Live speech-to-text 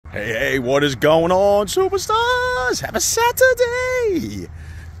Hey, what is going on, superstars? Happy Saturday!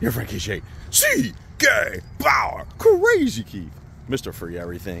 Your friend Keith, CKPower, Crazy Keith, Mr. Free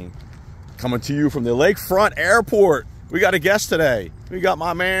Everything, coming to you from the Lakefront Airport. We got a guest today. We got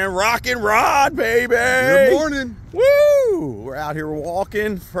my man Rockin' Rod, baby. Good morning. Woo! We're out here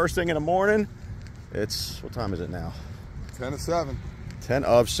walking first thing in the morning. It's, what time is it now? 10 of 7. 10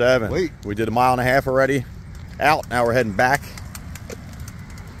 of 7. Wait. We did a mile and a half already. Out. Now we're heading back.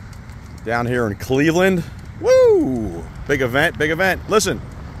 Down here in Cleveland. Woo! Big event, big event. Listen,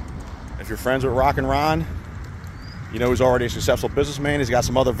 if you're friends with Rockin' Ron, you know he's already a successful businessman. He's got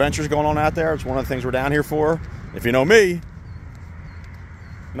some other ventures going on out there. It's one of the things we're down here for. If you know me, you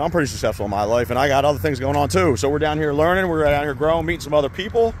know I'm pretty successful in my life, and I got other things going on too. So we're down here learning. We're down here growing, meeting some other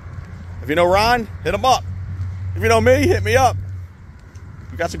people. If you know Ron, hit him up. If you know me, hit me up.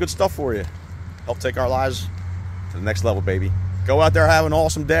 We got some good stuff for you. Help take our lives to the next level, baby. Go out there, have an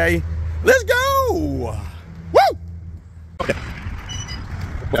awesome day. Let's go! Woo! Okay.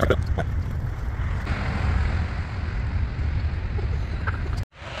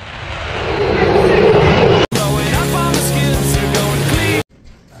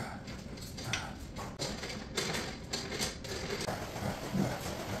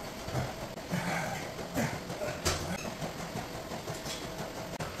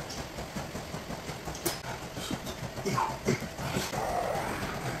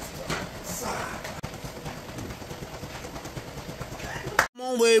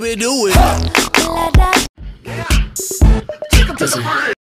 Baby, do it.